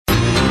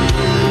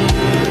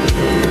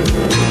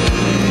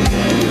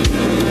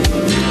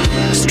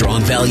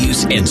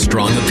values and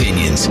strong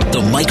opinions.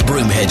 The Mike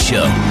Broomhead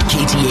Show,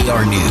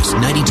 KTAR News,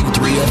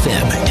 92.3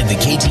 FM, and the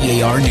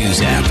KTAR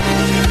News app.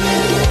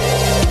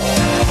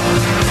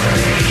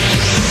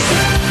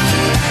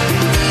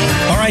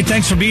 All right,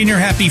 thanks for being here.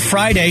 Happy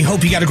Friday.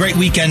 Hope you got a great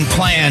weekend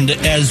planned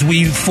as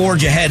we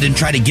forge ahead and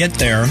try to get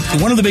there.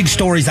 One of the big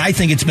stories, I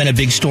think it's been a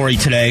big story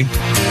today,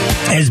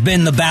 has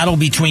been the battle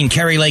between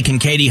Kari Lake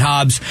and Katie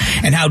Hobbs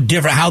and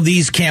how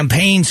these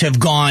campaigns have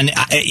gone.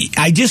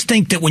 I just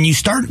think that when you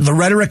start the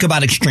rhetoric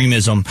about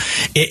extremism,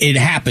 it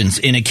happens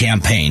in a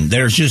campaign.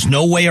 There's just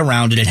no way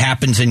around it. It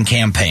happens in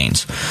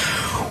campaigns.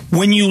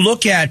 When you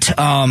look at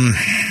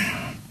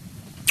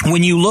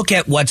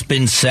what's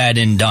been said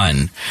and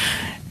done,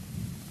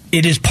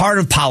 it is part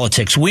of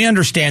politics. We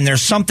understand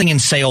there's something in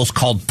sales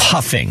called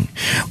puffing.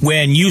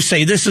 When you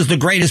say this is the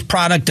greatest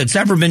product that's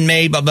ever been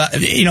made,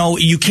 but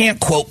you can't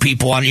quote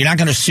people on it. You're not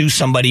going to sue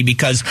somebody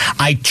because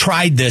I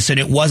tried this and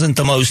it wasn't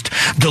the most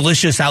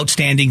delicious,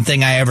 outstanding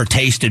thing I ever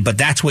tasted, but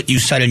that's what you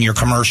said in your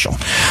commercial.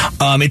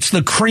 It's the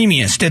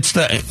creamiest.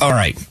 All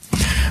right.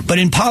 But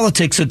in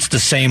politics, it's the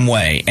same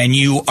way. And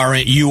you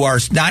are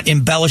not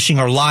embellishing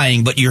or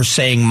lying, but you're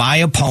saying my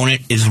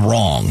opponent is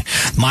wrong.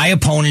 My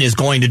opponent is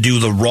going to do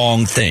the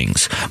wrong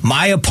things.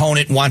 My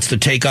opponent wants to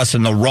take us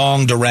in the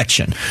wrong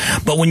direction.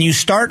 But when you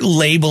start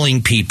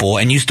labeling people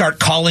and you start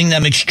calling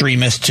them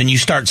extremists and you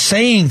start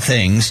saying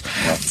things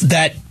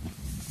that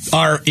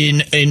are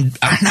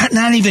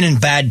not even in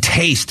bad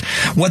taste,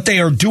 what they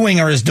are doing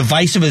are as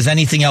divisive as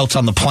anything else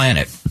on the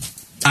planet.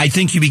 I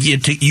think you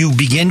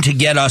begin to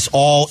get us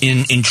all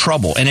in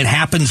trouble, and it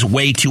happens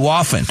way too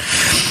often.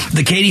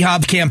 The Katie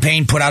Hobbs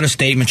campaign put out a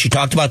statement. She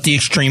talked about the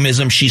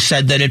extremism. She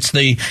said that it's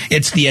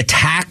the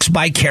attacks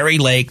by Kari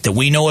Lake that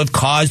we know have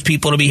caused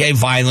people to behave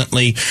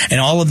violently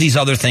and all of these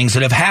other things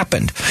that have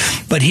happened.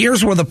 But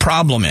here's where the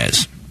problem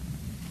is.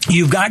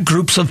 You've got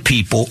groups of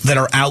people that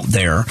are out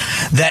there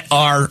that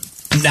are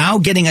now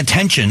getting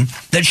attention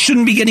that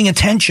shouldn't be getting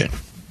attention.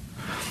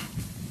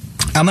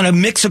 I'm going to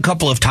mix a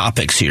couple of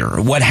topics here.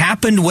 What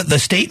happened with the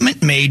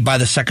statement made by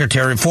the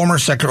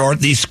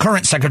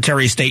current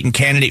Secretary of State and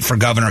candidate for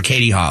governor,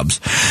 Katie Hobbs,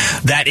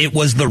 that it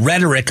was the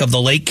rhetoric of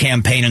the Lake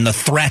campaign and the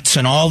threats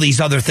and all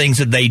these other things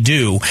that they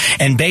do,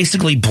 and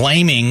basically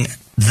blaming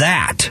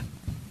that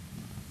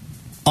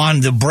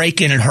on the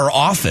break-in in her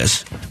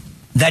office,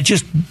 that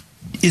just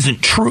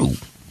isn't true.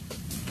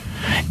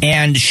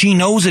 And she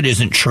knows it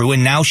isn't true,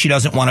 and now she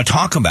doesn't want to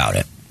talk about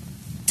it.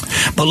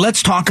 But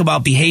let's talk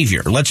about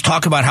behavior. Let's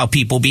talk about how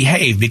people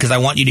behave, because I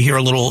want you to hear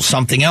a little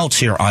something else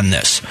here on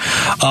this.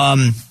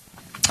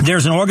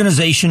 There's an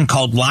organization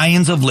called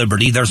Lions of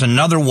Liberty. There's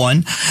another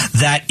one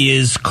that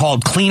is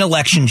called Clean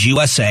Elections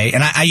USA.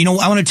 And I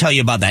want to tell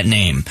you about that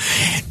name.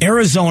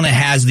 Arizona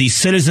has the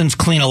Citizens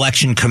Clean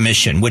Election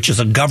Commission, which is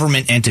a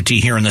government entity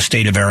here in the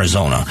state of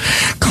Arizona.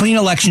 Clean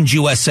Elections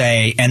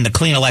USA and the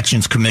Clean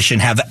Elections Commission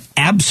have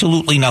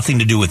absolutely nothing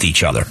to do with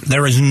each other.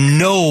 There is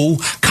no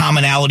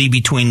commonality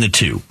between the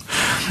two.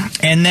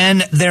 And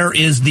then there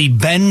is the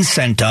Ben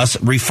sent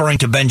us, referring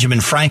to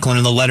Benjamin Franklin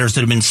and the letters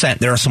that have been sent.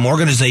 There are some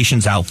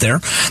organizations out there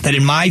that,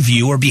 in my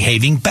view, are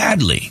behaving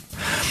badly.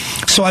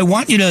 So I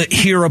want you to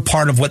hear a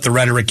part of what the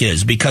rhetoric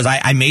is, because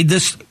I made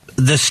this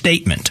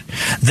statement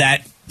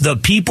that the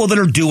people that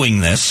are doing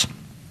this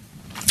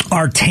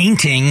are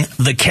tainting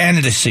the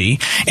candidacy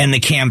and the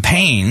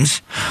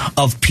campaigns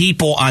of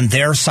people on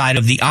their side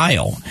of the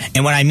aisle.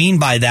 And what I mean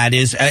by that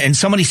is, and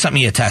somebody sent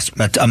me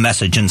a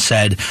message and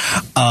said,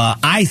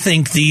 I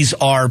think these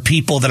are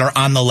people that are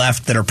on the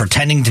left that are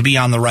pretending to be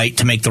on the right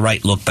to make the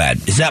right look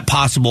bad. Is that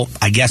possible?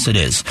 I guess it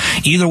is.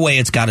 Either way,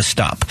 it's got to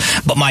stop.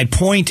 But my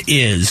point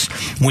is,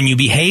 when you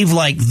behave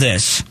like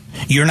this,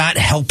 you're not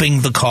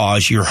helping the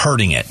cause, you're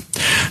hurting it.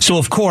 So,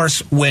 of course,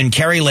 when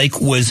Kari Lake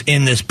was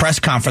in this press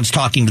conference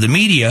talking to the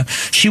media,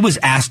 she was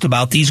asked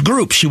about these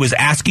groups. She was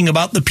asking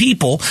about the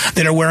people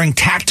that are wearing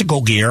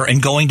tactical gear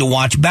and going to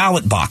watch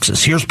ballot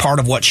boxes. Here's part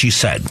of what she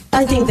said.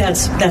 I think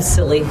that's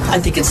silly. I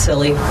think it's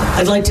silly.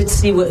 I'd like to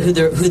see who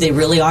they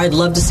really are. I'd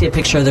love to see a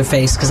picture of their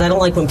face, because I don't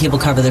like when people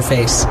cover their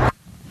face.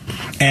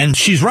 And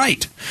she's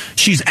right.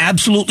 She's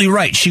absolutely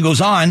right. She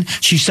goes on,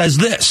 she says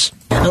this.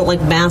 I don't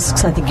like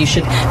masks. I think if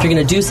you're going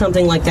to do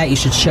something like that, you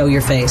should show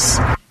your face.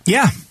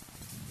 Yeah.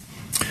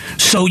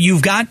 So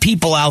you've got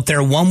people out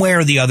there one way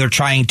or the other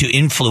trying to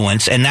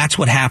influence, and that's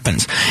what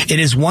happens. It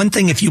is one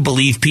thing if you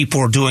believe people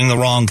are doing the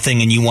wrong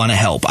thing and you want to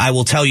help. I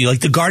will tell you, like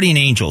the Guardian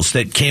Angels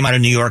that came out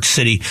of New York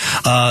City,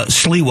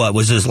 Sliwa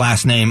was his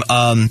last name.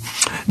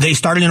 They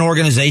started an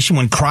organization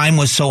when crime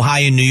was so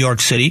high in New York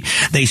City.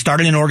 They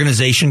started an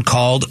organization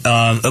called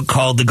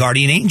the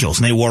Guardian Angels,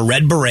 and they wore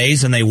red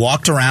berets and they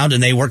walked around,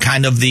 and they were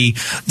kind of the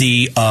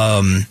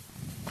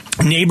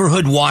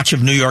neighborhood watch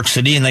of New York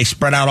City, and they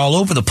spread out all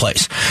over the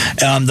place.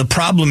 The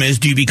problem is,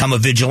 do you become a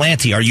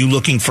vigilante? Are you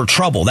looking for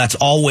trouble? That's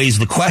always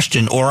the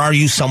question. Or are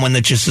you someone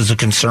that just is a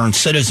concerned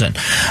citizen?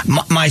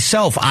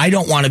 Myself, I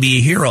don't want to be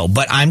a hero,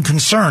 but I'm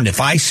concerned. If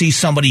I see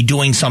somebody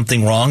doing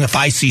something wrong, if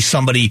I see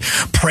somebody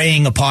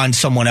preying upon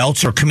someone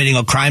else or committing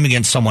a crime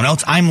against someone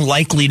else, I'm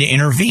likely to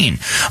intervene.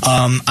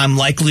 I'm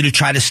likely to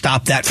try to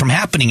stop that from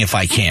happening if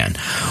I can.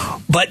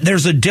 But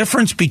there's a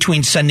difference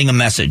between sending a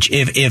message.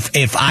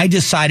 If I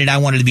decided I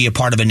wanted to be a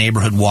part of a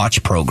neighborhood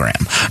watch program,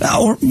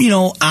 or,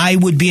 I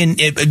would be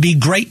it'd be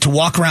great to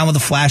walk around with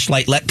a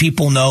flashlight, let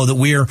people know that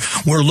we're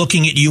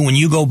looking at you when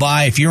you go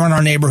by. If you're in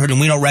our neighborhood and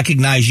we don't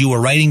recognize you,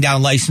 we're writing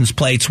down license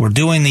plates, we're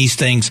doing these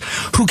things.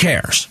 Who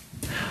cares?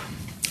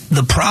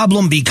 The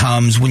problem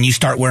becomes when you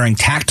start wearing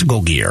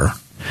tactical gear.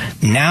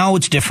 Now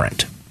it's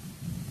different.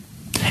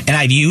 And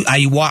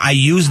I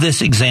use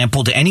this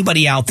example to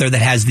anybody out there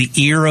that has the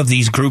ear of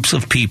these groups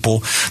of people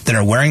that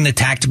are wearing the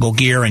tactical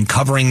gear and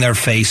covering their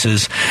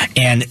faces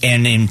and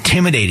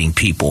intimidating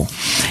people.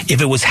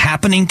 If it was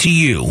happening to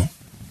you,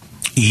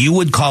 you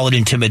would call it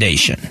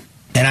intimidation.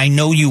 And I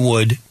know you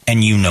would,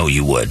 and you know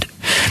you would.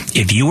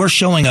 If you are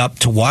showing up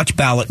to watch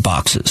ballot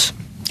boxes,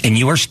 and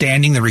you are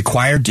standing the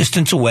required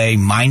distance away,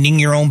 minding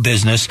your own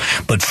business,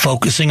 but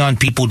focusing on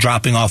people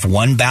dropping off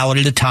one ballot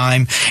at a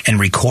time and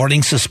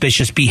recording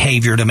suspicious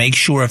behavior to make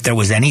sure if there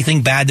was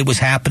anything bad that was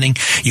happening,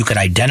 you could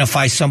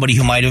identify somebody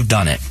who might have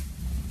done it.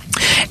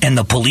 And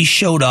the police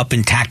showed up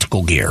in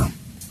tactical gear,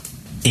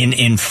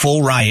 in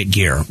full riot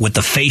gear, with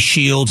the face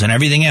shields and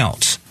everything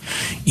else.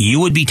 You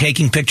would be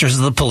taking pictures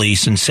of the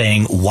police and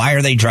saying, why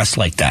are they dressed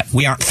like that?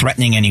 We aren't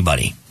threatening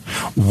anybody.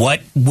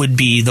 What would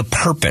be the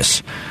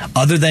purpose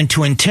other than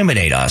to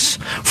intimidate us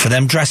for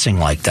them dressing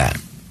like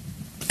that?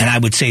 And I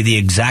would say the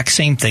exact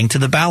same thing to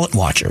the ballot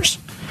watchers.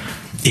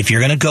 If you're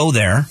going to go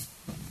there,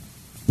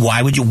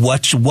 why would you?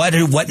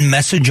 What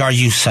message are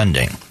you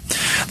sending?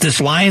 This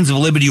Lions of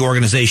Liberty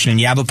organization in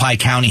Yavapai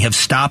County have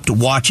stopped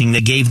watching. They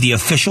gave the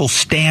official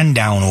stand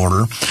down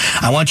order.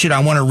 I want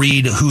to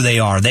read who they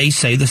are. They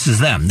say, this is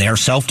them. They are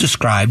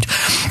self-described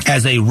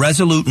as a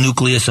resolute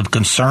nucleus of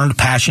concerned,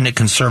 passionate,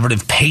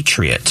 conservative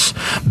patriots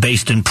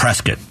based in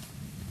Prescott.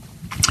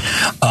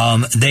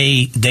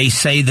 They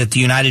say that the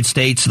United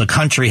States, the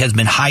country, has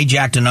been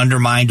hijacked and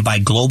undermined by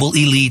global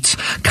elites,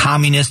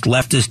 communist,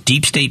 leftist,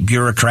 deep state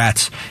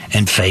bureaucrats,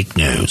 and fake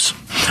news.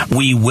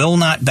 We will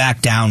not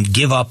back down,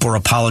 give up, or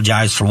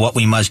apologize for what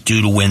we must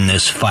do to win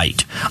this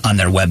fight on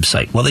their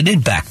website. Well, they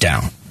did back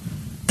down.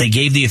 They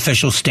gave the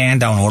official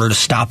stand-down order to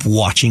stop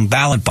watching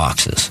ballot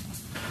boxes.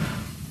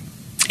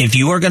 If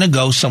you are going to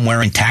go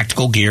somewhere in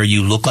tactical gear,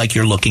 you look like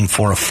you're looking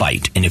for a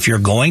fight. And if you're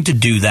going to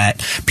do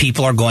that,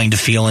 people are going to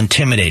feel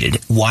intimidated.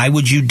 Why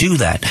would you do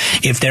that?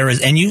 If there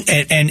is, and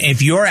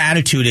if your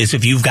attitude is,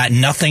 if you've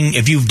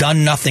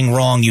done nothing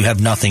wrong, you have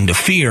nothing to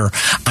fear,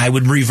 I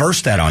would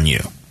reverse that on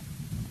you.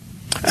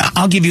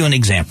 I'll give you an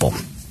example.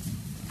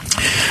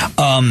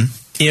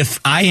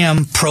 If I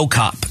am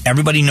pro-cop,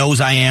 everybody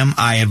knows I am.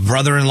 I have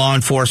brother in law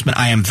enforcement.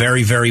 I am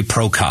very, very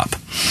pro-cop.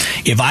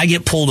 If I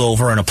get pulled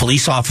over and a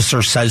police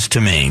officer says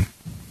to me,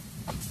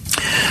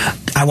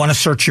 I want to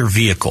search your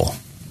vehicle,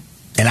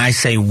 and I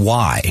say,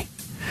 why?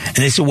 And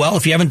they say, well,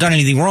 if you haven't done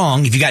anything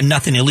wrong, if you got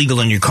nothing illegal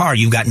in your car,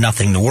 you've got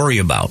nothing to worry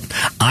about.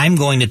 I'm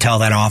going to tell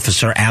that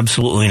officer,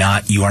 absolutely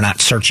not. You are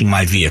not searching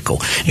my vehicle.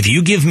 If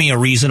you give me a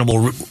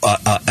reasonable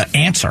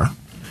answer,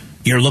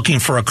 you're looking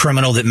for a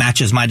criminal that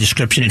matches my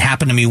description. It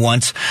happened to me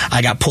once.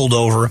 I got pulled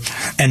over,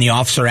 and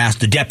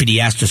the deputy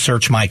asked to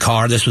search my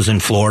car. This was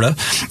in Florida.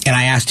 And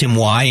I asked him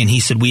why, and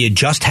he said, we had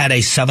just had a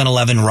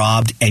 7-Eleven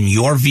robbed, and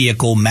your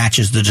vehicle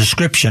matches the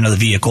description of the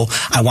vehicle.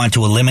 I want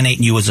to eliminate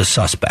you as a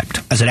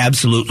suspect. I said,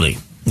 absolutely,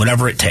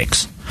 whatever it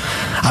takes.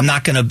 I'm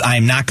not going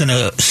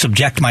to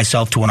subject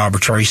myself to an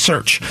arbitrary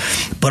search.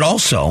 But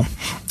also,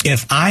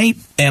 if I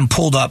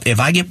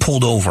get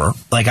pulled over,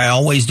 like I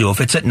always do,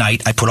 if it's at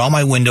night, I put all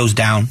my windows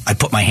down, I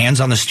put my hands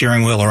on the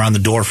steering wheel or on the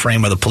door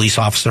frame where the police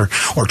officer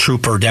or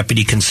trooper or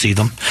deputy can see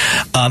them.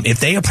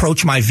 If they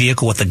approach my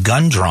vehicle with a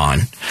gun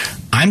drawn,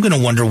 I'm going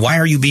to wonder, why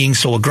are you being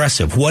so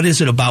aggressive? What is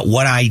it about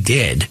what I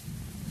did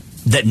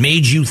that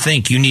made you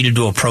think you needed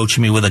to approach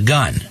me with a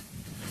gun?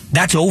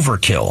 That's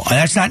overkill.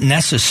 That's not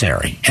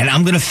necessary. And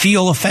I'm going to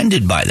feel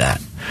offended by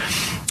that.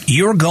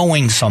 You're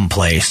going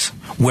someplace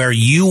where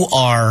you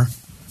are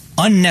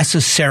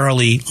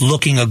unnecessarily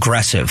looking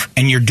aggressive,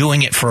 and you're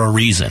doing it for a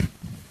reason.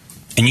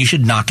 And you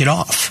should knock it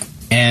off.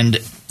 And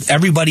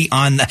everybody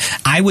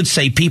I would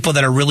say people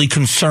that are really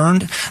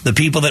concerned, the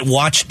people that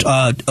watched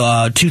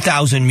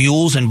 2,000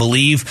 Mules and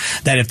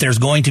believe that if there's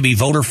going to be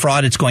voter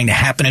fraud, it's going to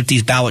happen at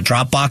these ballot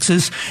drop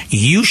boxes,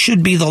 you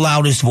should be the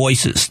loudest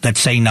voices that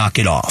say knock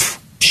it off.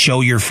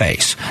 Show your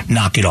face.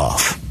 Knock it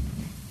off.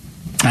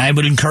 I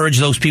would encourage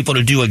those people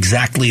to do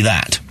exactly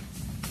that.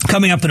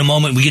 Coming up in a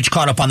moment, we get you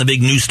caught up on the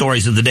big news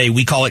stories of the day.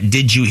 We call it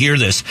Did You Hear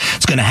This?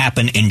 It's going to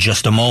happen in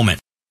just a moment.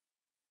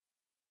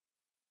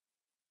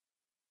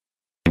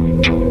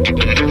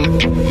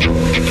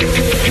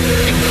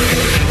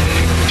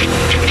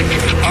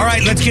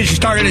 Let's get you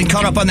started and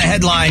caught up on the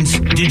headlines.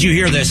 Did you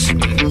hear this?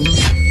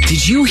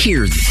 Did you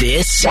hear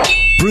this?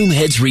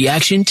 Broomhead's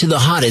reaction to the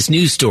hottest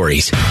news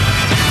stories.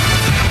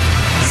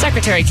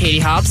 Secretary Katie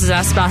Hobbs was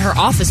asked about her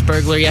office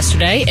burglar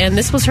yesterday, and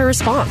this was her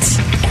response.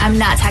 I'm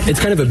not talking. It's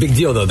kind of a big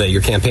deal, though, that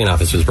your campaign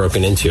office was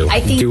broken into. I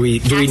think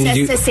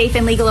access to safe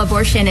and legal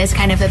abortion is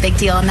kind of a big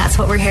deal, and that's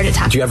what we're here to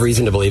talk about. Do you have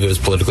reason to believe it was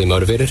politically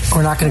motivated?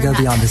 We're not going to go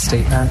beyond the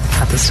statement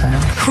at this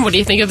time. What do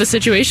you think of the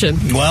situation?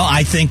 Well,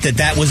 I think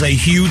that was a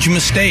huge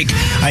mistake.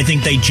 I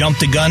think they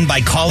jumped the gun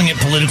by calling it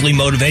politically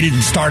motivated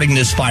and starting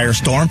this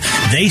firestorm.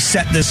 They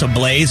set this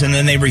ablaze, and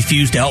then they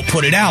refused to help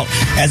put it out.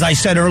 As I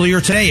said earlier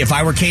today, if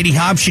I were Katie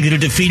Hobbs, she could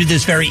have defeated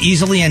this very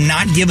easily and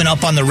not given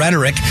up on the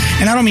rhetoric.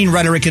 And I don't mean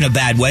rhetoric in a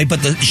bad way, but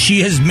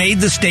she has made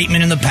the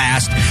statement in the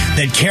past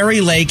that Kari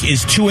Lake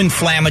is too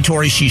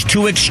inflammatory, she's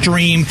too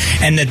extreme,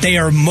 and that they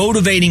are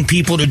motivating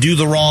people to do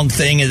the wrong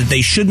thing, and that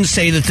they shouldn't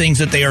say the things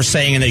that they are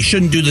saying, and they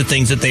shouldn't do the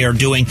things that they are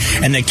doing,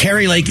 and that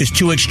Kari Lake is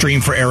too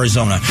extreme for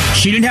Arizona.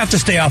 She didn't have to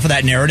stay off of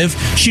that narrative.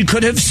 She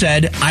could have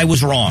said, I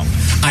was wrong.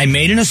 I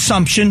made an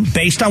assumption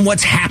based on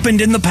what's happened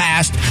in the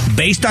past,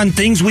 based on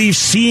things we're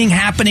seeing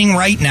happening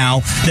right now,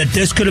 that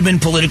this could have been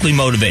politically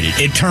motivated.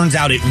 It turns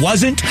out it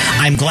wasn't.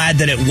 I'm glad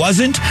that it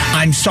wasn't.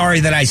 I'm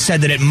sorry that I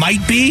said that it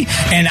might be,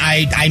 and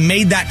I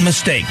made that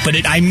mistake. But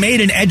I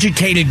made an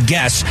educated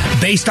guess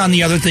based on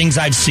the other things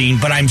I've seen,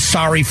 but I'm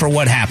sorry for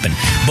what happened.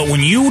 But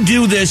when you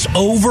do this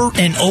over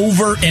and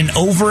over and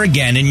over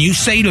again, and you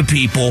say to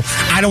people,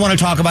 I don't want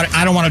to talk about it,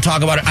 I don't want to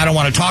talk about it, I don't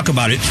want to talk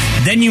about it,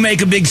 then you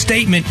make a big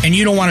statement and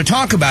you don't want to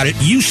talk about it,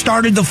 you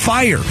started the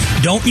fire.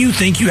 Don't you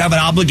think you have an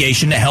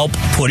obligation to help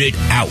put it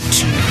out?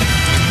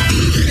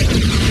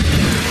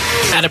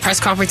 At a press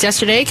conference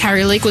yesterday,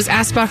 Kari Lake was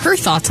asked about her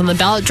thoughts on the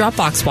ballot drop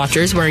box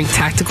watchers wearing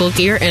tactical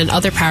gear and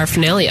other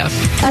paraphernalia.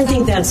 I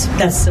think that's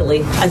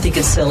silly. I think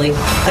it's silly.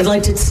 I'd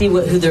like to see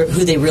who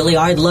they really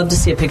are. I'd love to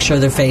see a picture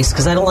of their face,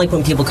 because I don't like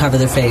when people cover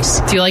their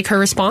face. Do you like her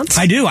response?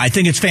 I do. I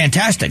think it's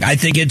fantastic. I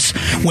think it's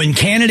when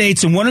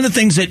candidates, and one of the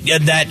things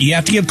that you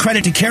have to give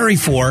credit to Kari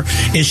for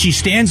is she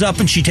stands up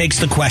and she takes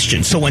the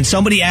question. So when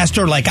somebody asked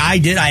her, like I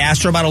did, I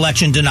asked her about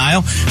election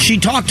denial, she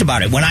talked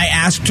about it. When I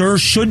asked her,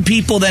 should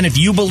people then, if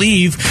you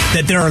believe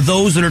that there are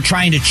those that are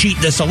trying to cheat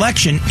this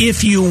election,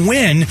 if you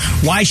win,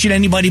 why should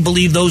anybody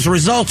believe those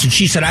results? And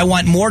she said, I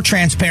want more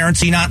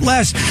transparency, not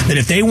less. That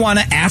if they want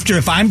to,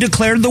 if I'm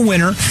declared the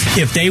winner,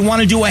 if they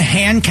want to do a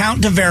hand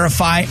count to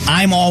verify,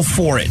 I'm all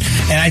for it.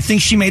 And I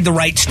think she made the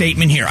right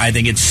statement here. I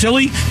think it's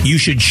silly. You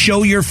should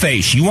show your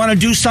face. You want to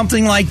do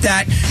something like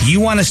that?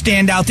 You want to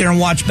stand out there and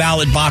watch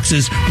ballot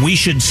boxes? We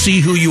should see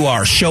who you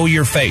are. Show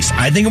your face.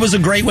 I think it was a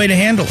great way to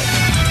handle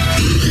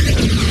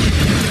it.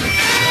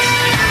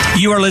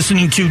 You are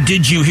listening to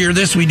Did You Hear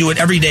This? We do it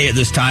every day at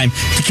this time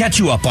to catch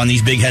you up on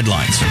these big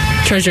headlines.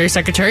 Treasury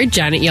Secretary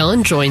Janet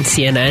Yellen joined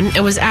CNN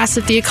and was asked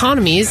if the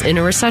economy is in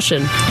a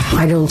recession.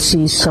 I don't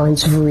see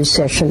signs of a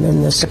recession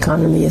in this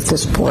economy at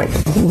this point.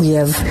 We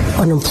have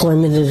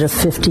unemployment at a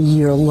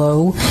 50-year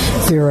low.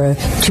 There are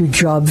 2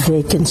 job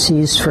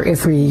vacancies for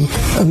every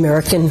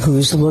American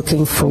who's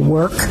looking for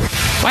work.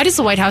 Why does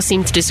the White House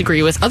seem to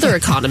disagree with other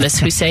economists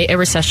who say a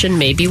recession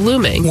may be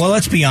looming? Well,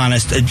 let's be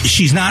honest.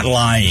 She's not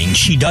lying.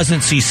 She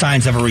doesn't see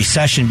signs of a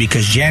recession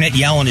because Janet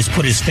Yellen has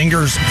put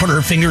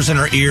her fingers in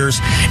her ears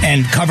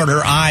and covered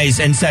her eyes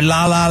and said,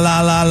 la, la,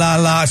 la, la, la,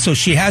 la. So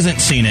she hasn't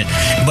seen it.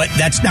 But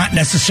that's not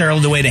necessarily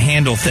the way to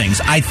handle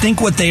things. I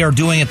think what they are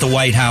doing at the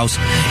White House,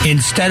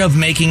 instead of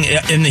making,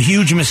 and the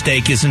huge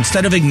mistake is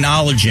instead of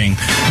acknowledging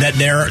that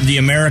the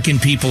American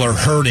people are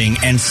hurting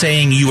and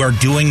saying you are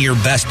doing your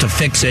best to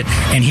fix it,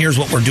 and here's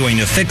what we're doing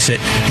to fix it.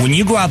 When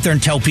you go out there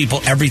and tell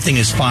people everything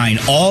is fine,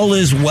 all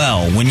is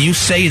well, when you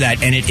say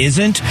that and it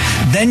isn't,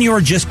 then you're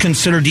just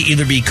considered to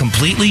either be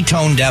completely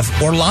tone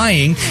deaf or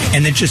lying,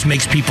 and it just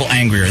makes people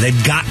angrier.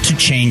 They've got to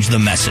change the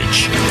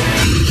message.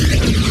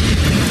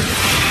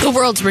 The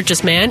world's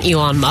richest man,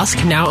 Elon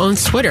Musk, now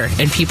owns Twitter,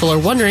 and people are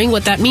wondering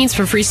what that means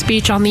for free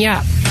speech on the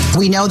app.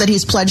 We know that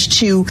he's pledged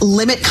to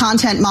limit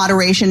content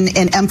moderation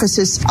and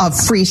emphasis of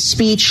free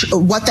speech.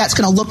 What that's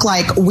going to look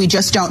like, we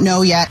just don't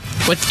know yet.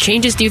 What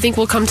changes do you think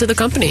will come to the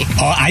company?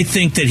 I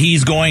think that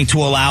he's going to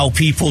allow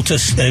people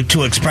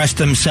to express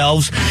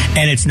themselves,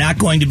 and it's not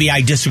going to be,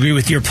 I disagree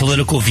with your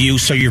political view,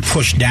 so you're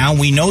pushed down.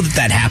 We know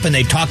that happened.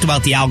 They've talked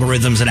about the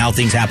algorithms and how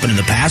things happen in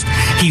the past.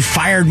 He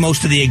fired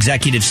most of the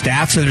executive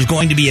staff, so there's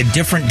going to be a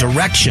different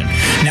direction.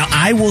 Now,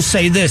 I will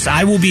say this.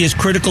 I will be as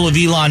critical of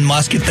Elon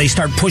Musk if they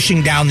start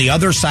pushing down the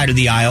other side of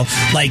the aisle,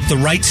 like the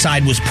right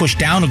side was pushed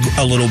down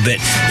a little bit.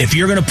 If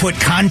you're going to put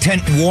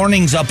content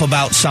warnings up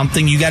about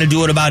something, you got to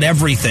do it about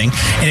everything.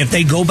 And if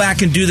they go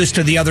back and do this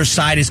to the other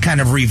side as kind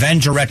of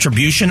revenge or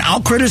retribution, I'll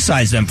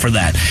criticize them for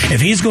that.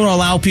 If he's going to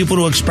allow people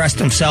to express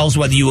themselves,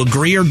 whether you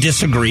agree or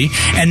disagree,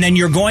 and then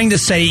you're going to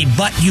say,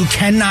 but you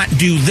cannot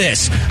do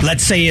this.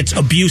 Let's say it's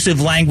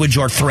abusive language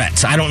or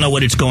threats. I don't know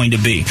what it's going to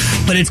be.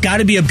 But it's got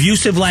to be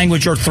abusive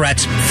language or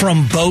threats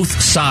from both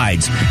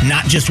sides,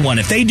 not just one.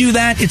 If they do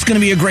that, it's going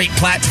to be a great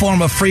platform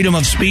of freedom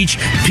of speech.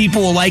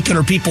 People will like it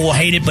or people will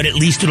hate it, but at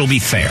least it'll be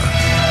fair.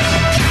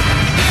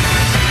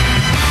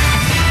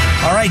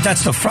 All right,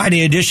 that's the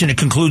Friday edition. It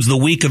concludes the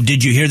week of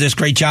Did You Hear This?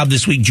 Great job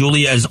this week,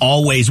 Julia, as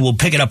always. We'll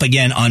pick it up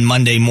again on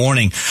Monday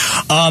morning.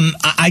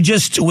 I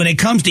just, when it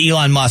comes to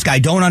Elon Musk, I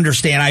don't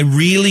understand. I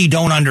really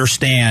don't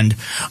understand.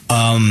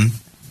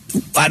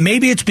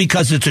 Maybe it's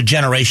because it's a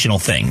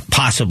generational thing,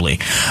 possibly.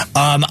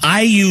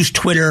 I use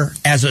Twitter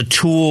as a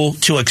tool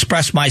to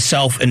express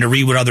myself and to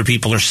read what other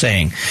people are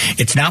saying.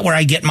 It's not where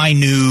I get my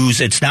news.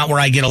 It's not where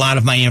I get a lot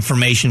of my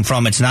information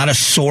from. It's not a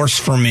source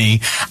for me.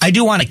 I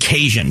do on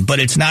occasion, but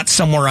it's not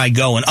somewhere I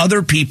go. And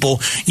other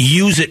people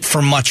use it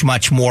for much,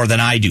 much more than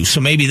I do. So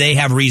maybe they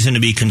have reason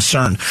to be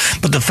concerned.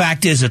 But the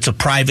fact is, it's a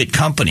private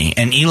company.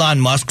 And Elon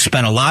Musk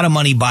spent a lot of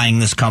money buying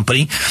this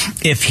company.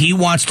 If he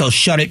wants to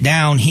shut it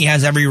down, he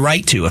has every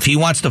right to. If he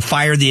wants to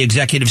fire the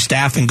executive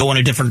staff and go in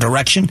a different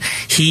direction,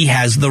 he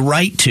has the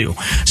right to.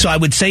 So I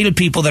would say to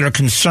people that are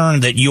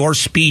concerned that your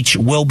speech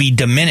will be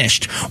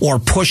diminished or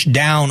pushed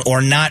down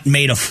or not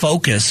made a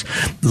focus,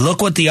 look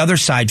what the other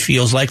side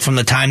feels like from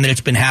the time that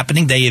it's been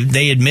happening. They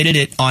admitted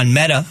it on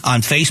Meta,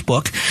 on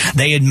Facebook.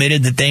 They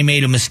admitted that they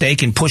made a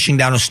mistake in pushing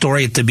down a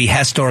story at the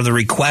behest or the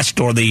request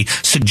or the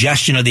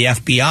suggestion of the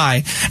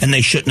FBI, and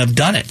they shouldn't have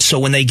done it. So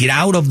when they get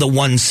out of the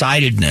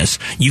one-sidedness,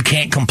 you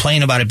can't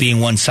complain about it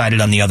being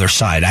one-sided on the other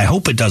side. I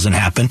hope it doesn't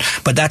happen,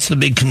 but that's the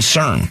big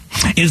concern.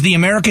 Is the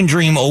American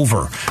dream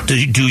over?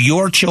 Do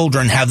your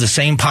children have the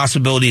same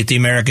possibility at the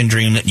American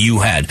dream that you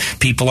had?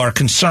 People are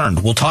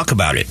concerned. We'll talk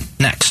about it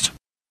next.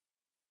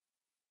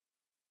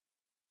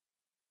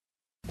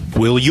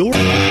 Will your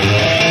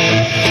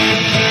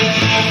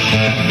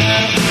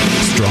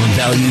strong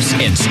values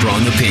and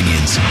strong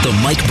opinions. The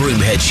Mike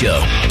Broomhead Show.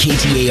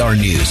 KTAR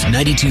News,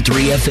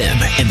 92.3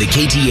 FM, and the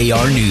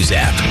KTAR News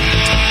app.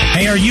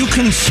 Hey, are you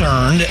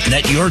concerned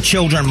that your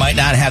children might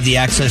not have the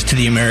access to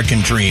the American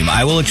dream?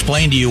 I will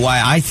explain to you why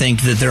I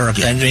think that there are,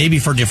 and maybe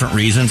for different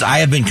reasons, I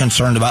have been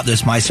concerned about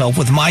this myself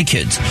with my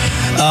kids.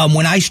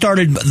 When I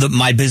started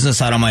my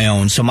business out on my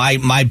own, so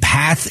my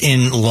path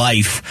in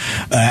life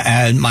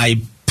and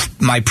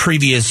my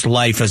previous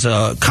life as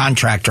a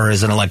contractor,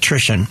 as an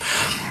electrician,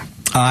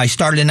 I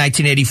started in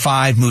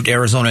 1985, moved to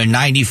Arizona in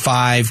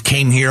 95,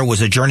 came here,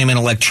 was a journeyman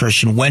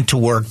electrician, went to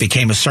work,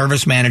 became a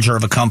service manager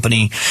of a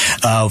company.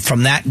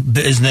 From that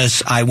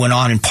business, I went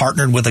on and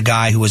partnered with a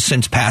guy who has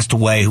since passed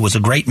away, who was a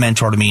great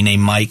mentor to me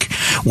named Mike.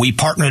 We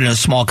partnered in a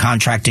small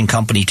contracting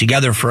company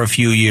together for a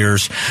few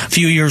years. A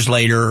few years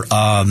later,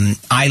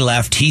 I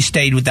left. He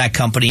stayed with that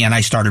company, and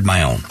I started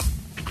my own.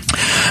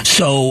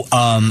 So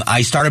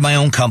I started my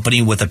own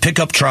company with a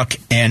pickup truck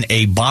and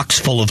a box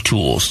full of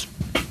tools.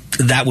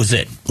 That was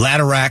it.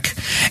 Ladder rack,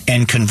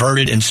 and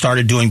converted and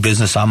started doing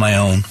business on my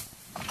own.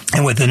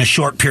 And within a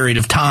short period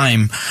of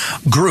time,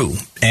 grew.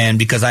 And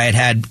because I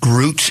had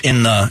roots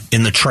in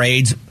the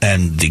trades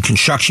and the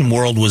construction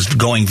world was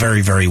going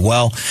very, very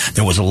well,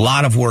 there was a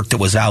lot of work that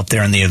was out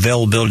there and the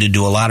availability to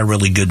do a lot of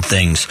really good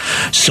things.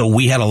 So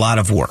we had a lot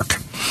of work.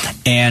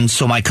 And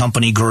so my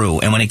company grew.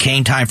 And when it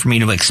came time for me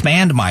to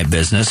expand my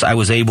business, I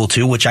was able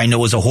to, which I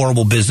know is a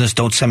horrible business.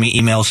 Don't send me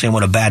emails saying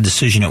what a bad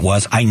decision it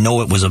was. I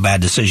know it was a bad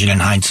decision in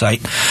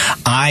hindsight.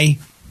 I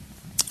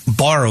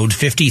borrowed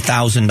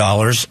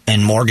 $50,000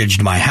 and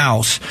mortgaged my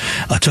house.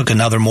 I took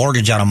another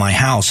mortgage out of my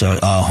house,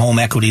 a home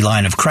equity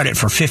line of credit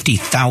for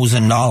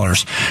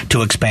 $50,000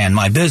 to expand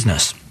my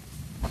business.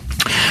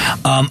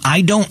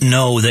 I don't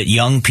know that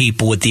young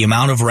people, with the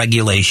amount of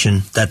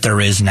regulation that there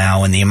is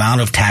now and the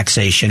amount of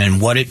taxation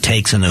and what it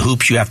takes and the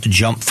hoops you have to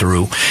jump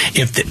through,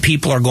 if the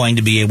people are going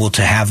to be able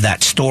to have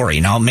that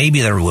story. Now,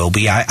 maybe there will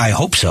be. I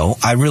hope so.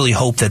 I really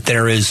hope that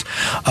there is.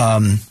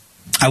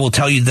 I will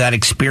tell you that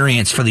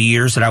experience for the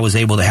years that I was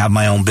able to have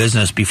my own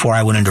business before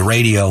I went into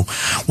radio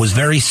was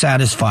very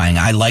satisfying.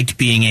 I liked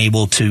being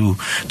able to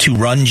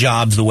run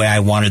jobs the way I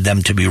wanted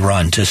them to be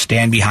run, to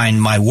stand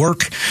behind my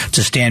work,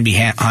 to stand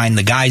behind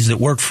the guys that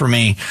worked for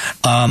me.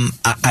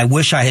 I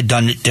wish I had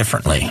done it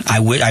differently.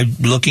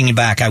 Looking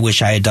back, I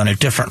wish I had done it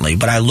differently.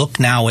 But I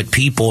look now at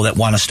people that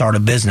want to start a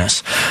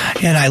business,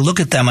 and I look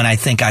at them and I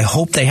think, I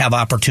hope they have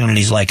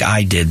opportunities like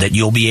I did, that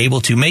you'll be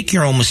able to make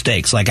your own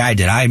mistakes like I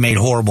did. I made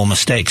horrible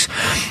mistakes,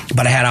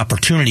 but I had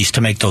opportunities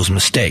to make those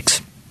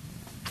mistakes.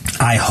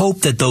 I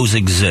hope that those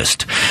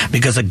exist,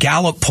 because a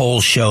Gallup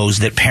poll shows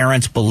that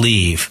parents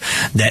believe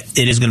that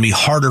it is going to be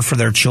harder for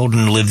their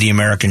children to live the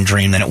American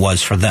dream than it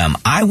was for them.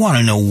 I want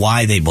to know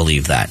why they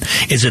believe that.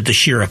 Is it the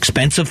sheer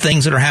expense of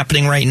things that are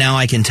happening right now?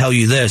 I can tell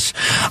you this.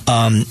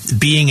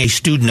 Being a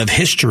student of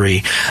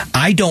history,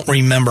 I don't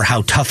remember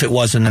how tough it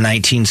was in the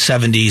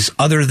 1970s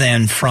other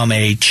than from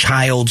a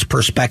child's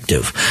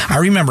perspective. I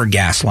remember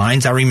gas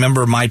lines. I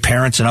remember my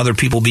parents and other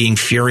people being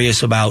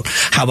furious about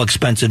how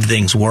expensive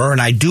things were.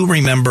 And I do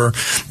remember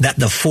that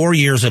the 4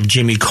 years of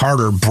Jimmy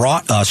Carter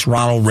brought us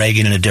Ronald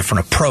Reagan in a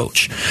different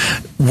approach.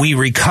 We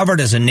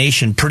recovered as a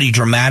nation pretty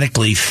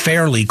dramatically,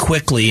 fairly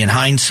quickly in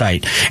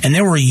hindsight. And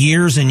there were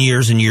years and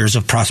years and years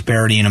of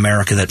prosperity in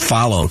America that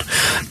followed.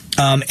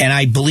 And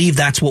I believe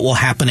that's what will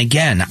happen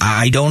again.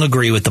 I don't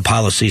agree with the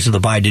policies of the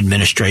Biden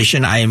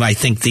administration. I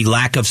think the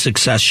lack of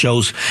success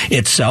shows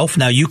itself.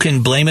 Now, you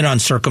can blame it on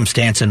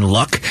circumstance and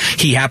luck.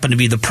 He happened to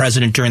be the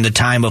president during the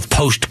time of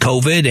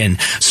post-COVID and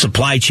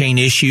supply chain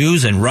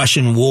issues and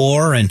Russian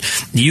war, and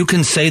you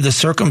can say the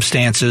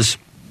circumstances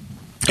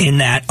in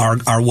that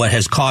are what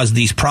has caused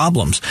these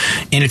problems.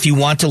 And if you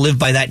want to live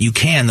by that, you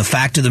can. The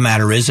fact of the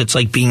matter is, it's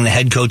like being the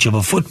head coach of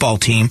a football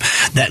team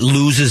that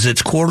loses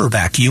its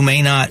quarterback. You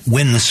may not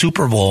win the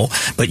Super Bowl,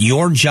 but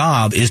your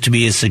job is to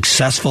be as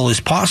successful as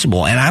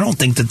possible. And I don't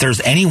think that there's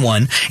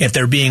anyone, if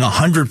they're being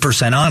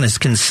 100% honest,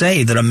 can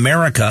say that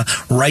America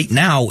right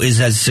now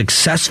is as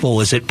successful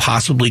as it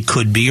possibly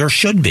could be or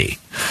should be.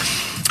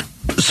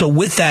 So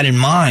with that in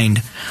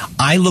mind,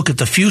 I look at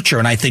the future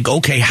and I think,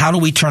 okay, how do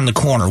we turn the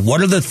corner? What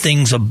are the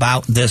things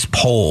about this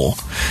poll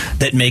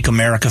that make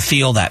America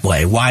feel that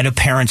way? Why do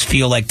parents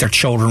feel like their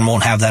children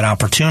won't have that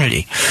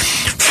opportunity?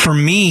 For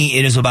me,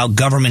 it is about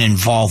government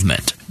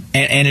involvement.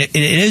 And it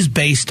is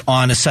based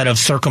on a set of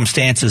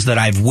circumstances that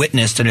I've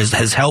witnessed and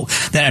has helped.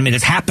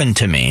 It's happened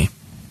to me.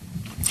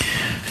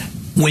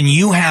 When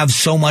you have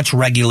so much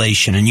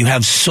regulation and you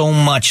have so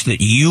much that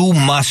you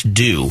must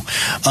do,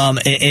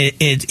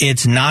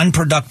 it's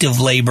non-productive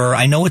labor.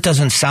 I know it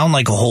doesn't sound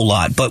like a whole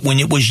lot, but when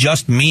it was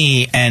just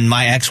me and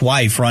my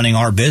ex-wife running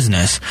our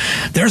business,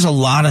 there's a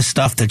lot of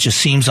stuff that just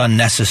seems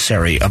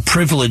unnecessary. A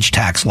privilege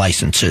tax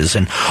licenses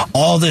and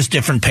all this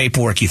different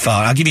paperwork you fill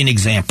out. I'll give you an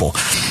example.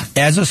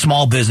 As a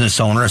small business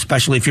owner,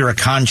 especially if you're a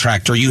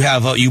contractor,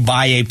 you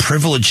buy a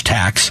privilege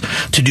tax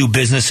to do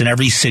business in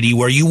every city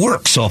where you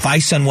work. So if I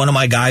send one of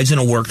my guys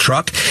in a work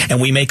truck and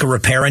we make a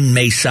repair in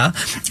Mesa,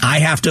 I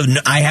have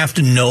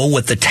to know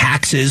what the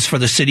tax is for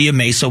the city of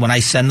Mesa when I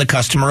send the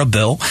customer a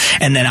bill,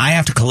 and then I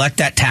have to collect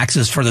that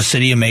taxes for the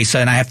city of Mesa,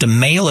 and I have to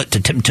mail it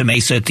to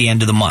Mesa at the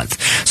end of the month.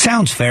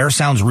 Sounds fair,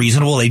 sounds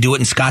reasonable. They do it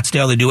in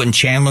Scottsdale, they do it in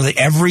Chandler.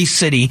 Every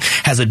city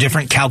has a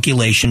different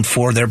calculation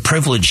for their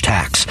privilege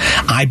tax.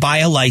 I buy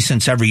a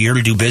license every year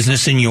to do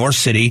business in your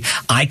city.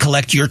 I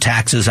collect your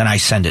taxes and I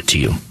send it to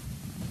you.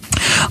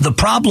 The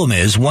problem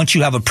is, once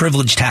you have a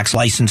privilege tax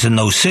license in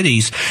those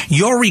cities,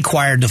 you're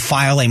required to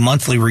file a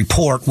monthly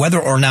report whether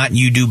or not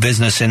you do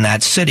business in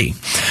that city.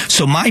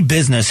 So my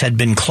business had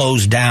been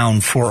closed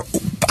down for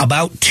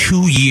about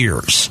 2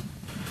 years.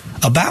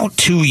 About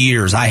 2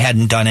 years, I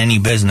hadn't done any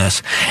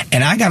business.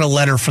 And I got a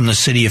letter from the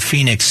city of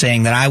Phoenix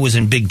saying that I was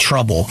in big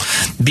trouble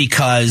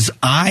because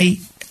I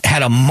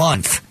had a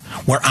month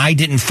where I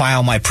didn't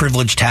file my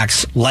privilege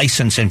tax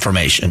license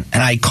information.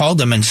 And I called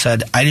them and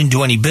said, I didn't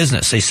do any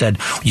business. They said,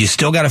 you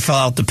still got to fill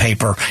out the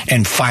paper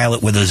and file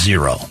it with a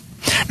 0.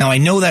 Now, I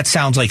know that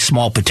sounds like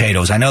small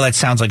potatoes. I know that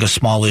sounds like a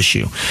small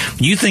issue.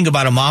 You think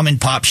about a mom and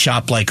pop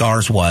shop like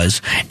ours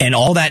was, and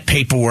all that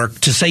paperwork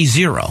to say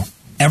 0.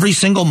 Every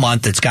single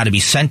month, it's got to be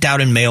sent out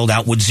and mailed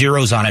out with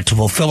zeros on it to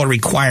fulfill a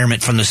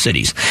requirement from the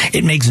cities.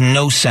 It makes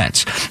no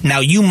sense. Now,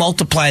 you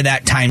multiply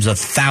that times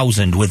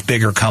 1,000 with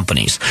bigger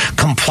companies.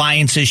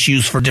 Compliance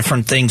issues for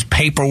different things,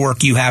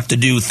 paperwork you have to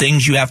do,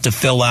 things you have to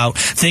fill out,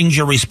 things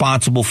you're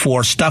responsible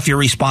for, stuff you're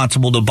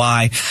responsible to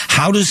buy.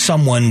 How does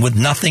someone with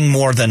nothing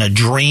more than a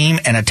dream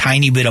and a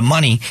tiny bit of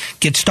money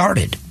get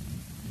started?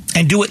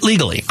 And do it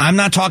legally. I'm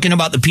not talking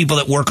about the people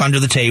that work under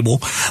the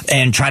table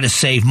and try to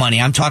save money.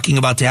 I'm talking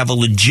about to have a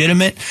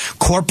legitimate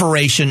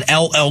corporation,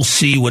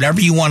 LLC, whatever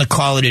you want to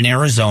call it in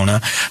Arizona.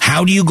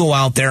 How do you go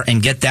out there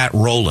and get that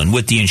rolling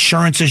with the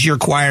insurances you're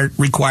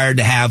required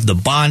to have, the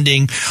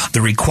bonding, the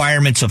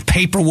requirements of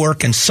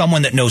paperwork, and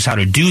someone that knows how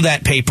to do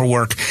that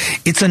paperwork?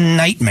 It's a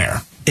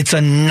nightmare. It's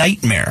a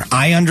nightmare.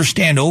 I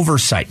understand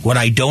oversight. What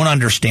I don't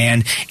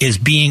understand is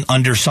being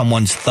under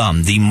someone's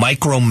thumb, the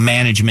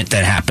micromanagement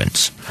that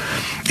happens.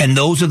 And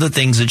those are the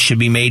things that should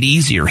be made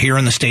easier. Here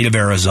in the state of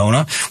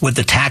Arizona, with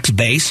the tax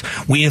base,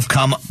 we have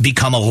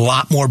become a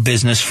lot more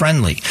business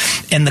friendly.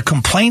 And the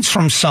complaints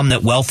from some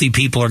that wealthy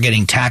people are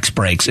getting tax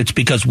breaks, it's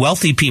because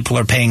wealthy people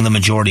are paying the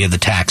majority of the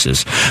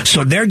taxes.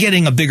 So they're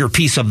getting a bigger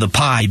piece of the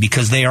pie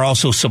because they are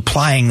also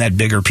supplying that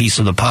bigger piece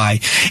of the pie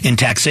in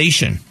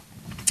taxation.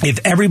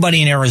 If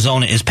everybody in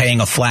Arizona is paying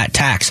a flat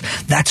tax,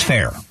 that's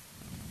fair.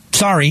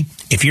 Sorry,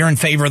 if you're in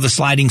favor of the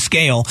sliding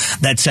scale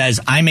that says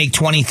I make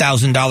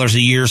 $20,000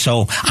 a year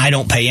so I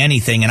don't pay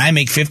anything, and I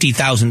make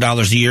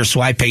 $50,000 a year so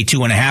I pay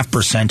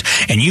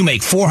 2.5%, and you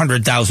make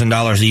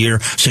 $400,000 a year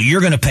so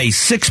you're going to pay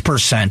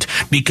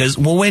 6% because,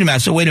 well, wait a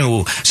minute.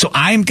 So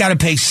I've got to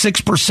pay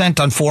 6%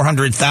 on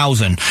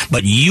 $400,000,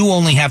 but you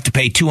only have to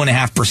pay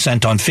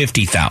 2.5% on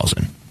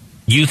 $50,000.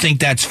 You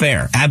think that's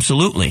fair?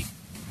 Absolutely.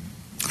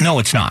 No,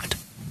 it's not.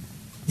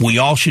 We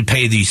all should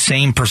pay the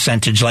same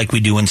percentage like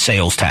we do in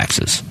sales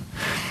taxes.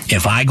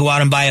 If I go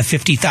out and buy a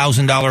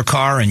 $50,000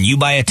 car and you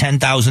buy a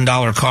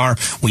 $10,000 car,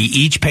 we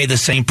each pay the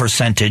same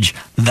percentage.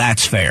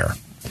 That's fair.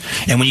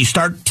 And when you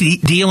start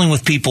dealing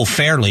with people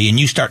fairly and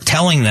you start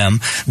telling them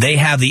they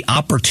have an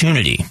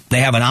opportunity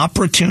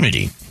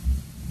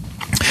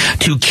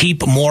to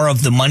keep more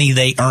of the money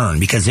they earn,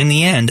 because in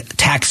the end,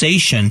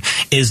 taxation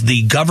is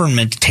the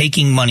government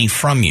taking money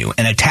from you,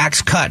 and a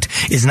tax cut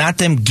is not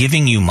them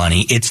giving you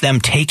money, it's them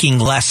taking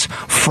less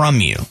from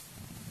you.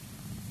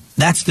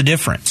 That's the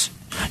difference.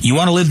 You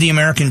want to live the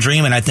American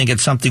dream, and I think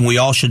it's something we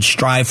all should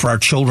strive for our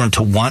children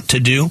to want to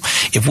do.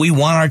 If we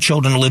want our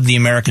children to live the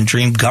American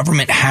dream,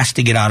 government has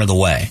to get out of the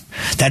way.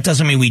 That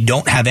doesn't mean we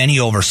don't have any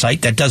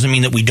oversight. That doesn't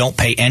mean that we don't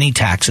pay any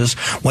taxes.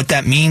 What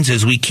that means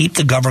is we keep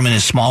the government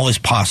as small as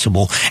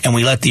possible, and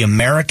we let the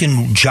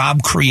American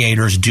job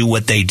creators do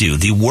what they do.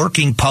 The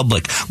working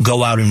public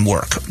go out and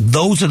work.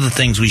 Those are the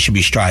things we should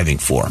be striving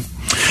for.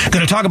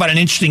 Going to talk about an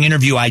interesting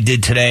interview I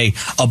did today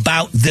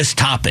about this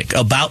topic,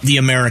 about the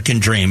American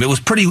dream. It was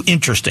pretty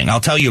interesting. I'll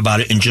tell you about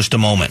it in just a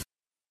moment.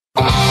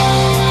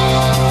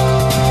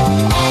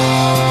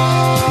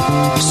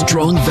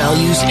 Strong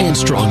values and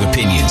strong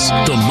opinions.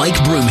 The Mike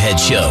Broomhead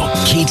Show.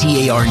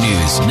 KTAR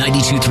News,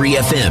 92.3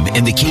 FM,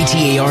 and the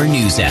KTAR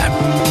News app.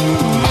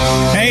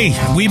 Hey,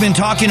 we've been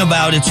talking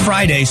about, it's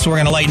Friday, so we're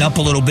going to lighten up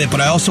a little bit, but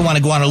I also want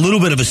to go on a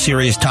little bit of a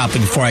serious topic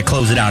before I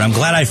close it out. I'm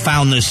glad I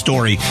found this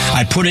story.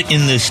 I put it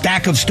in the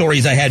stack of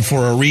stories I had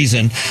for a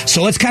reason.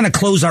 So let's kind of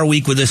close our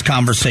week with this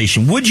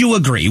conversation. Would you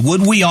agree,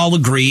 would we all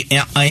agree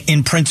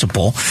in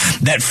principle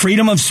that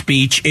freedom of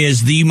speech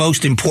is the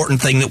most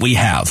important thing that we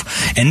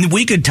have? And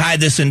we could tie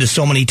this into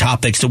so many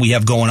topics that we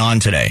have going on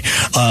today.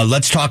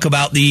 Let's talk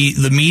about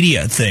the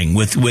media thing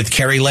with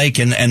Kari Lake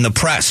and the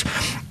press.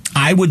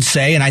 I would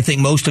say, and I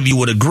think most of you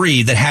would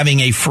agree, that having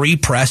a free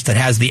press that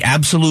has the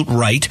absolute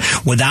right,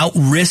 without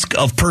risk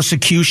of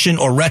persecution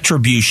or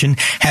retribution,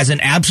 has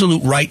an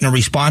absolute right and a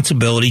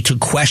responsibility to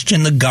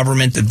question the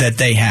government that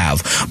they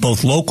have,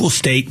 both local,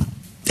 state,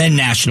 and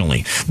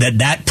nationally.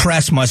 That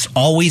press must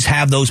always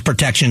have those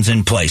protections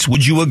in place.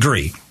 Would you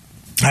agree?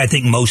 I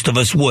think most of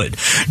us would.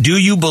 Do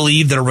you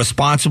believe that a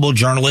responsible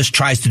journalist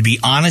tries to be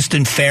honest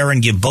and fair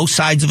and give both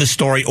sides of a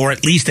story, or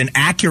at least an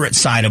accurate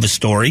side of a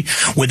story,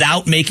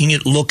 without making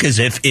it look as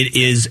if it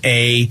is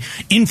a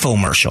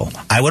infomercial?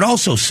 I would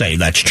also say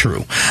that's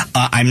true.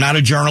 I'm not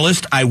a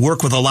journalist. I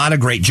work with a lot of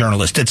great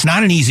journalists. It's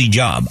not an easy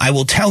job. I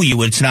will tell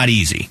you it's not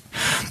easy.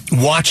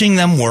 Watching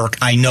them work,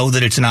 I know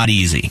that it's not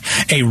easy.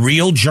 A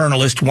real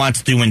journalist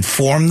wants to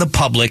inform the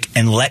public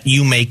and let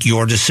you make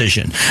your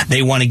decision.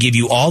 They want to give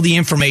you all the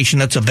information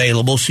that's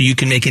available so you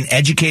can make an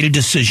educated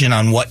decision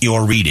on what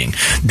you're reading.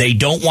 They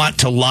don't want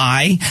to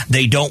lie.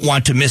 They don't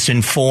want to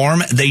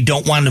misinform. They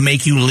don't want to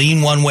make you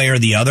lean one way or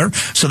the other.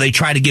 So they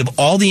try to give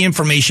all the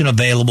information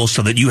available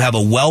so that you have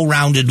a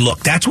well-rounded look.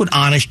 That's what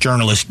honest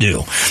journalists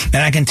do.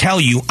 And I can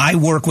tell you, I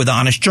work with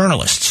honest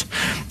journalists.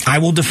 I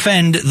will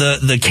defend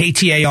the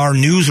KTAR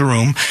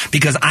newsroom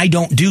because I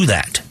don't do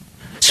that.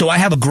 So I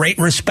have a great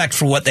respect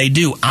for what they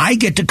do. I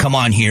get to come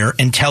on here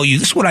and tell you,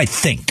 this is what I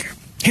think.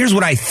 Here's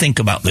what I think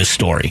about this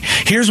story.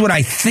 Here's what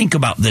I think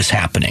about this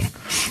happening.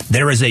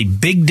 There is a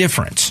big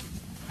difference.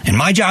 And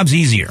my job's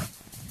easier,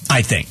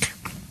 I think.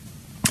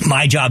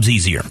 My job's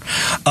easier.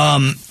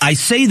 I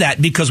say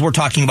that because we're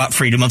talking about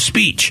freedom of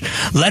speech.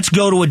 Let's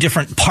go to a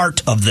different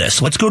part of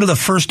this. Let's go to the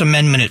First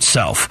Amendment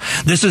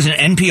itself. This is an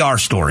NPR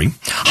story.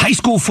 High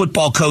school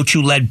football coach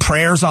who led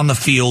prayers on the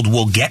field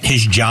will get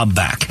his job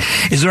back.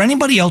 Is there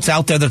anybody else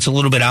out there that's a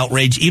little bit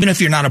outraged? Even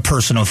if you're not a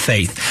person of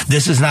faith,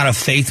 this is not a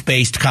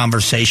faith-based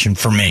conversation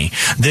for me.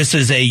 This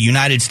is a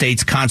United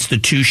States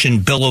Constitution,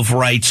 Bill of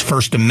Rights,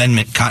 First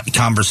Amendment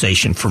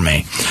conversation for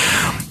me.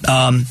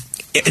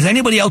 Is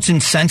anybody else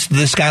incensed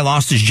this guy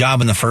lost his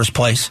job in the first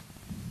place?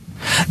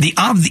 The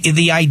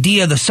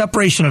idea, the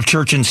separation of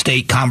church and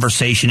state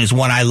conversation is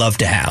one I love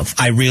to have.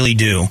 I really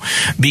do,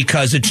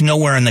 because it's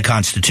nowhere in the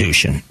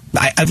Constitution.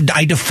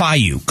 I defy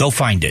you. Go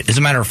find it. As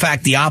a matter of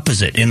fact, the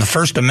opposite. In the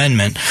First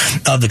Amendment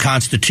of the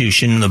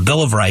Constitution, the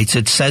Bill of Rights,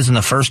 it says in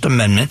the First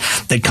Amendment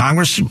that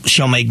Congress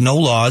shall make no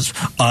laws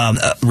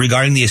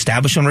regarding the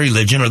establishment of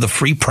religion or the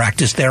free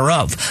practice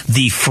thereof.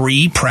 The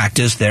free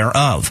practice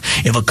thereof.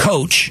 If a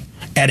coach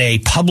at a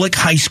public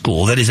high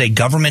school, that is a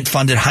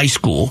government-funded high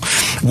school,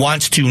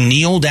 wants to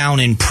kneel down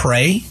and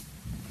pray,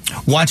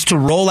 wants to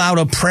roll out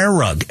a prayer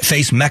rug,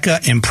 face Mecca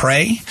and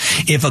pray,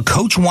 if a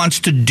coach wants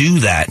to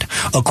do that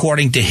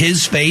according to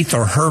his faith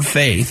or her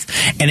faith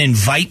and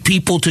invite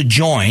people to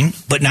join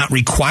but not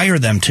require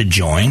them to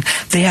join,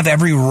 they have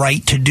every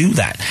right to do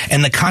that.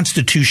 And the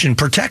Constitution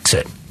protects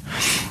it.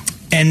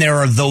 And there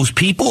are those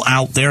people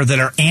out there that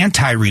are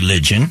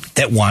anti-religion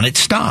that want it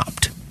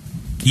stopped.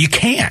 You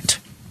can't.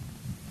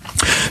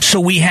 So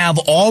we have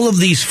all of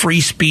these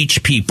free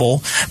speech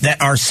people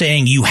that are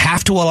saying you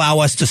have to allow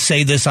us to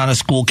say this on a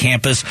school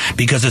campus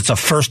because it's a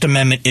First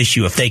Amendment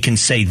issue. If they can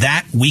say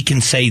that, we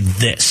can say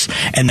this.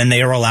 And then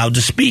they are allowed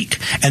to speak.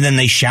 And then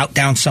they shout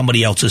down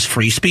somebody else's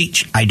free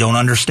speech. I don't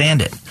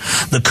understand it.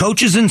 The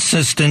coach's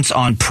insistence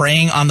on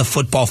praying on the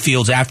football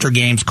fields after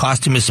games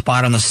cost him his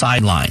spot on the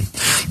sideline.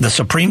 The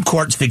Supreme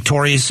Court's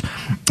victorious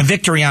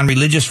victory on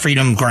religious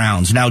freedom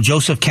grounds. Now,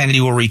 Joseph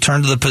Kennedy will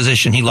return to the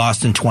position he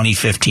lost in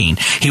 2015.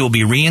 He will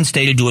be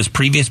reinstated to his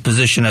previous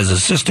position as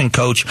assistant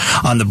coach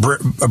on the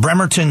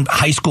Bremerton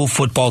High School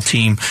football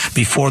team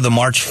before the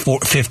March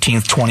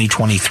 15th,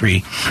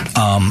 2023,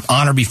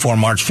 on or before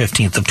March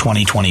 15th of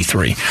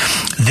 2023.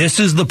 This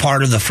is the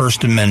part of the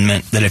First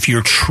Amendment that if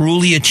you're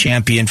truly a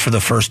champion for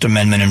the First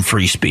Amendment and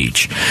free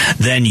speech,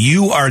 then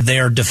you are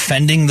there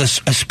defending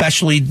this,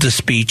 especially the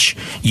speech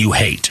you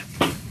hate.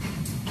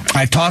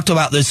 I've talked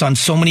about this on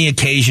so many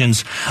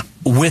occasions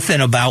with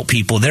and about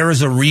people. There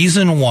is a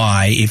reason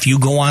why if you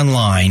go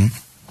online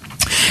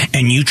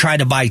and you try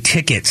to buy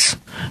tickets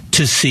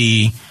to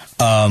see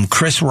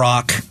Chris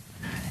Rock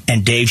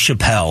and Dave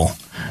Chappelle,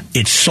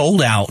 it's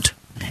sold out,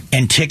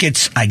 and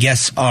tickets, I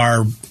guess,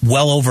 are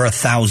well over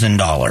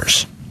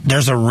 $1,000.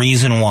 There's a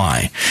reason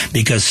why.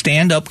 Because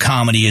stand-up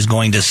comedy is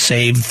going to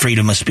save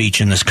freedom of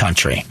speech in this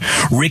country.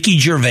 Ricky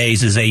Gervais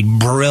is a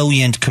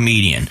brilliant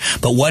comedian,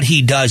 but what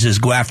he does is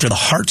go after the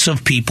hearts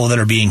of people that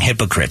are being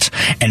hypocrites,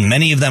 and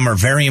many of them are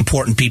very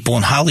important people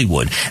in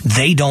Hollywood.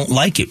 They don't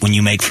like it when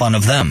you make fun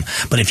of them.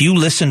 But if you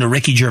listen to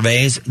Ricky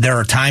Gervais, there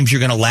are times you're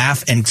going to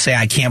laugh and say,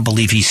 I can't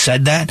believe he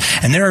said that,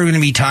 and there are going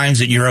to be times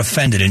that you're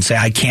offended and say,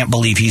 I can't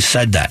believe he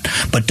said that.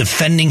 But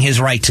defending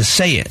his right to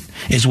say it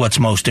is what's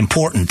most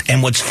important.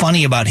 And what's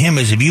funny about him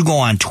is if you go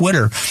on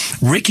Twitter,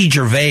 Ricky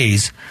Gervais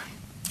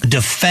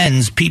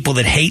defends people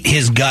that hate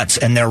his guts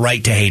and their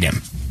right to hate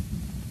him.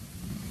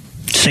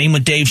 Same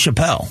with Dave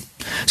Chappelle.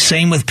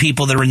 Same with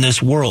people that are in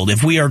this world.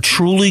 If we are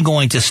truly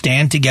going to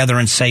stand together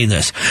and say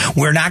this,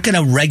 we're not going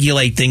to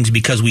regulate things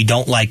because we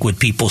don't like what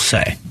people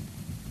say.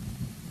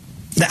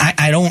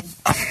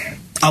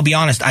 I'll be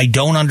honest, I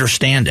don't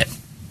understand it.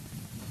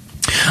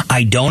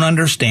 I don't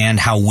understand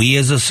how we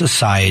as a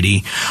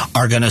society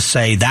are going to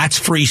say, that's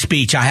free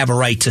speech, I have a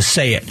right to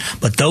say it,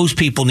 but those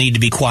people need to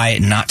be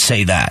quiet and not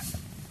say that.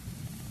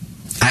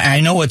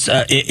 I know it's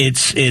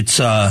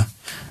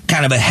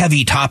kind of a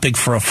heavy topic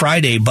for a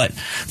Friday, but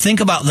think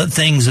about the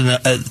things and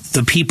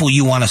the people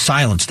you want to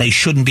silence. They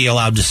shouldn't be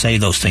allowed to say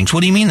those things.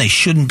 What do you mean they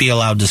shouldn't be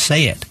allowed to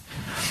say it?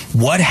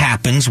 What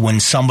happens when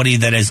somebody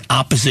that is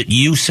opposite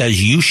you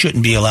says you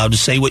shouldn't be allowed to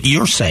say what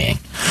you're saying,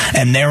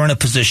 and they're in a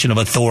position of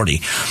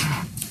authority?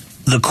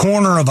 The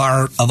corner of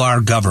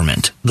our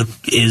government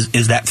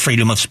is that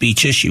freedom of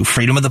speech issue,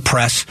 freedom of the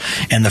press,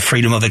 and the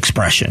freedom of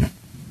expression.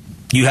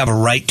 You have a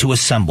right to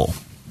assemble.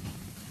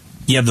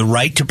 You have the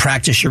right to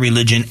practice your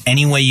religion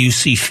any way you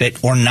see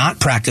fit, or not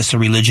practice a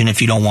religion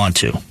if you don't want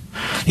to.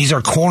 These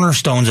are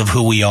cornerstones of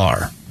who we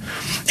are.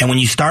 And when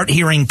you start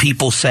hearing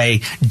people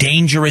say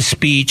dangerous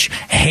speech,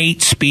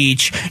 hate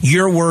speech,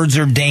 your words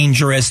are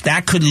dangerous,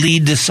 that could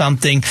lead to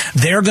something,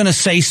 they're going to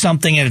say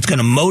something and it's going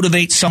to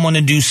motivate someone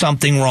to do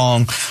something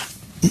wrong.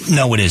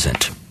 No, it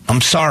isn't.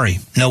 I'm sorry.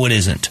 No, it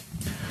isn't.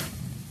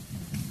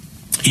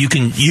 You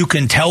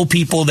can tell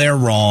people they're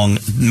wrong.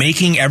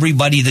 Making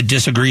everybody that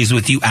disagrees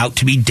with you out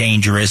to be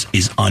dangerous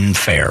is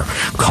unfair.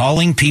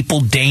 Calling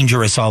people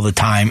dangerous all the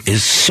time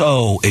is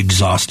so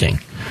exhausting.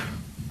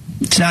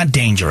 It's not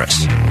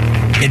dangerous.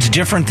 It's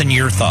different than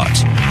your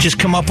thoughts. Just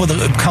come up with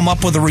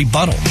a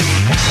rebuttal.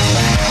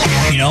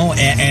 You know,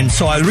 and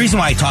so the reason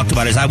why I talked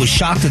about it is I was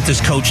shocked that this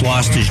coach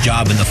lost his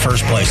job in the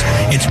first place.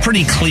 It's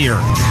pretty clear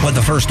what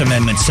the First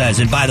Amendment says.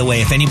 And by the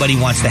way, if anybody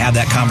wants to have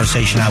that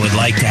conversation, I would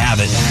like to have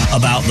it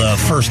about the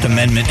First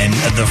Amendment and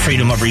the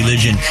freedom of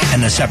religion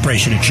and the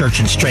separation of church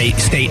and state.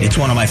 It's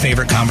one of my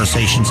favorite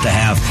conversations to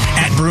have.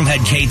 At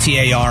Broomhead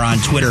KTAR on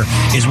Twitter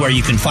is where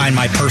you can find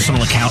my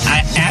personal account.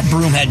 At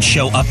Broomhead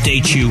Show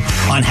updates you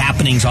on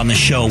happenings on the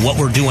show, what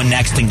we're doing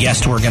next, and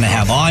guests we're going to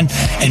have on.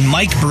 And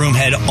Mike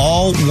Broomhead,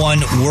 all one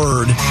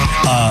word,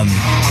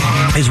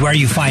 is where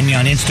you find me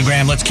on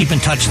Instagram. Let's keep in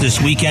touch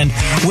this weekend.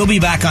 We'll be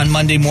back on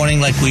Monday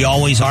morning like we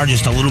always are,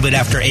 just a little bit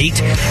after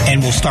 8,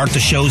 and we'll start the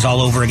shows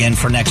all over again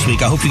for next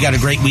week. I hope you got a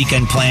great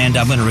weekend planned.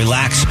 I'm going to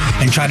relax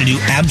and try to do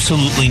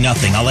absolutely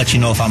nothing. I'll let you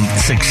know if I'm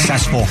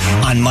successful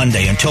on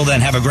Monday. Until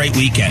then, have a great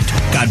weekend.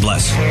 God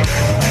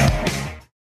bless.